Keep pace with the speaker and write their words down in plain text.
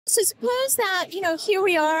So suppose that, here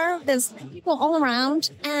we are, there's people all around,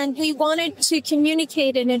 and we wanted to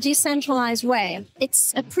communicate in a decentralized way.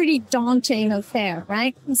 It's a pretty daunting affair,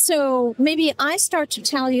 right? So maybe I start to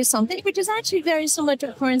tell you something, which is actually very similar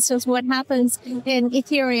to, for instance, what happens in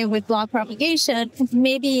Ethereum with block propagation.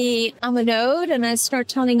 Maybe I'm a node and I start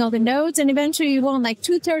telling all the nodes, and eventually you want like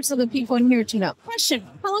 2/3 of the people in here to know. Question,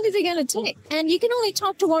 how long is it going to take? And you can only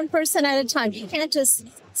talk to one person at a time. You can't just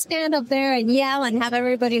stand up there and yell and have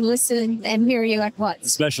everybody listen and hear you at once.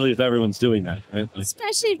 Especially if everyone's doing that, right?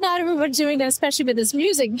 Especially if not everyone's doing that, especially with this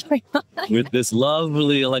music going on. With this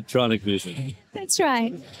lovely electronic music. That's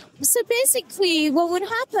right. So basically, what would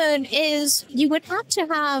happen is you would have to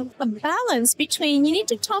have a balance between, you need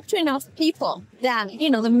to talk to enough people that,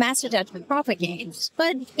 the message has been propagated.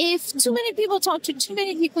 But if too many people talk to too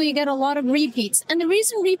many people, you get a lot of repeats. And the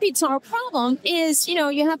reason repeats are a problem is, you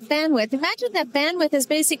have bandwidth. Imagine that bandwidth is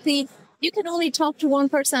basically, you can only talk to one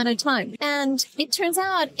person at a time. And it turns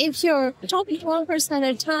out if you're talking to one person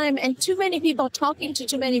at a time and too many people talking to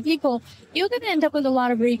too many people, you're going to end up with a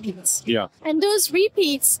lot of repeats. Yeah. And those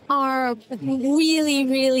repeats are really,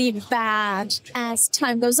 really bad as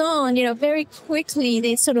time goes on. Very quickly,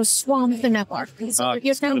 they sort of swamp the network. So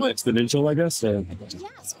it's kind of exponential, I guess?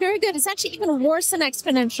 Yes, very good. It's actually even worse than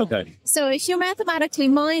exponential. Okay. So if you're mathematically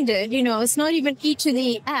minded, it's not even e to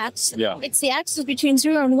the x. Yeah. It's the axis between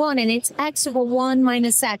 0 and 1, and it's x over 1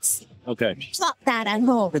 minus x. Okay. Plot that at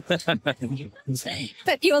home.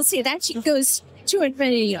 But you'll see it actually goes to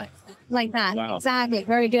infinity like that. Wow. Exactly.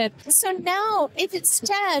 Very good. So now, if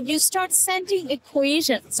instead you start sending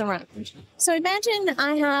equations around. So imagine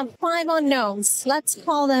I have 5 unknowns. Let's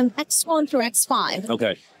call them x1 through x5.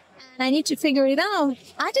 Okay. And I need to figure it out.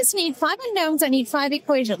 I just need 5 unknowns. I need 5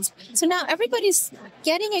 equations. So now everybody's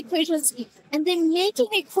getting equations and then making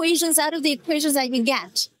equations out of the equations that you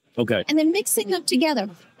get. Okay. And then mixing them together.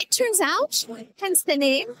 It turns out, hence the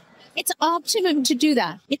name, it's optimum to do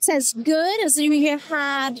that. It's as good as if you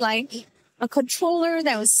had like a controller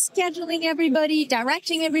that was scheduling everybody,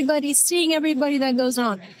 directing everybody, seeing everybody that goes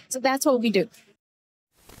on. So that's what we do.